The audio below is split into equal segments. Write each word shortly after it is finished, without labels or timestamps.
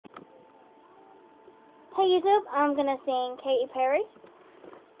Hey YouTube, I'm gonna sing Katy Perry,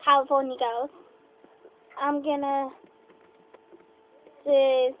 California Girls. I'm gonna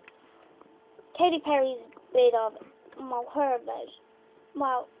do Katy Perry's bit of, her version,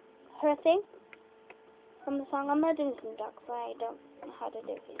 her thing from the song. I'm not doing some talk, so I don't know how to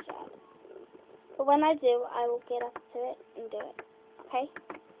do this yet. But when I do, I will get up to it and do it. Okay?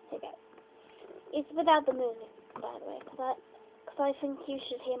 Here we go. It's without the music, by the way, because I think you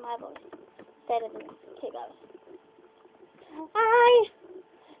should hear my voice better than this. Here goes. I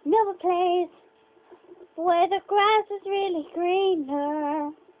know a place where the grass is really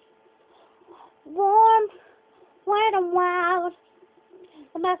greener, warm, wet and wild.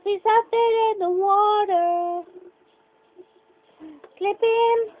 There must be something in the water.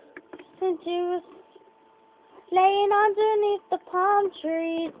 Slipping some juice, laying underneath the palm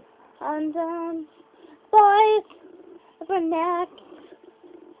trees, undone. Boys, brunettes,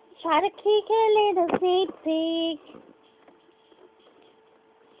 try to kick a little sneak peek.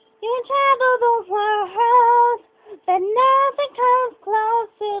 You travel the world, but nothing comes close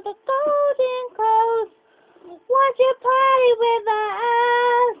to the golden coast. Once you party with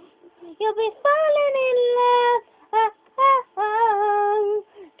us, you'll be falling in love.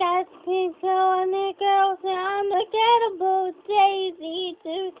 Guys keep flowing, the girls are unforgettable. Daisy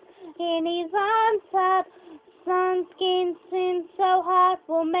Duke, and he's on top. Sunskin sin so hot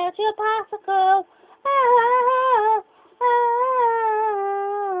will melt your popsicle.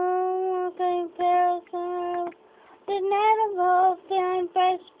 The nettle feeling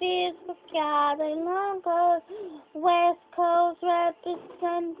fresh fears forgot a long coast. West Coast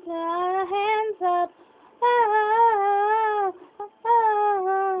represents our hands up.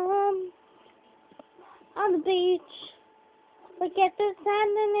 On the beach, we get the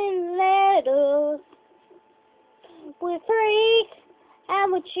sand and lettuce. We're freak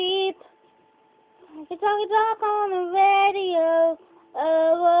and we're cheap. You talk on the radio.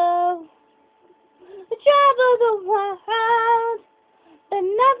 Oh. We travel the world, but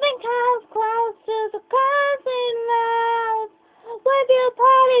nothing comes close to the cousin love. When you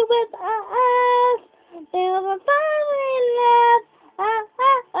party with us, they'll be falling in love.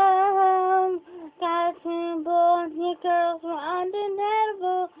 Guys and boys, your girls were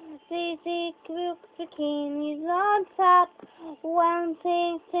undeniable. CC group bikinis on top. One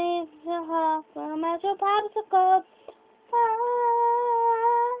thing seems to hop from at your popsicle.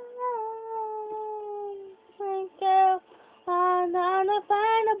 Girls are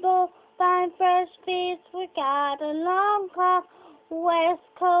undefinable. Fine fresh feet, we got a long clock. West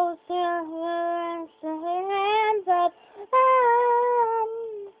Coast, hands up.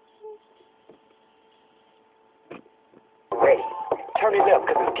 Ready. Turn it up,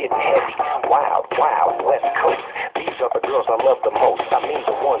 'cause it's getting heavy. Wild, wild, West Coast. These are the girls I love the most. I mean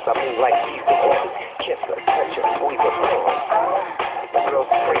the ones, like these the ones. Kiss her, touch her, squeeze her palms. The girls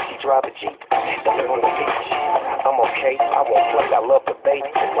are crazy, drive a Jeep. They live on the beach. I'm okay, I won't play. I love the bay,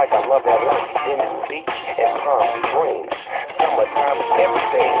 just like I love LA. Venice Beach and Palm Springs. Summertime is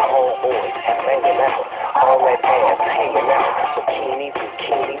everything. Homeboys hanging out. All that ass hanging out. Bikinis,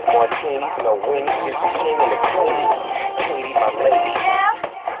 bikinis, martinis, no weenies, just the king and the queen. Katy, my lady.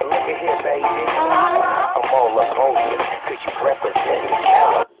 Look at here, baby. I'm all up on you, 'cause you represent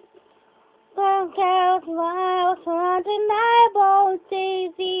California. Girls, wild, so undeniable.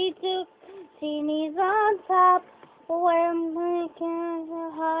 Daisy Duke, teenies on top. When we can, the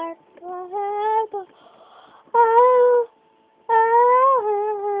heart will help.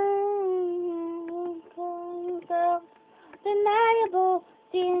 Girls, deniable.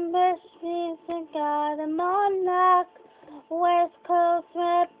 Timber streets and got them on lock. West Coast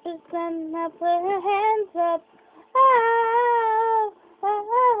represent, now put your hands up.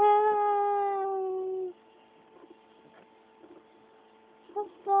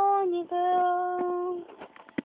 California girl.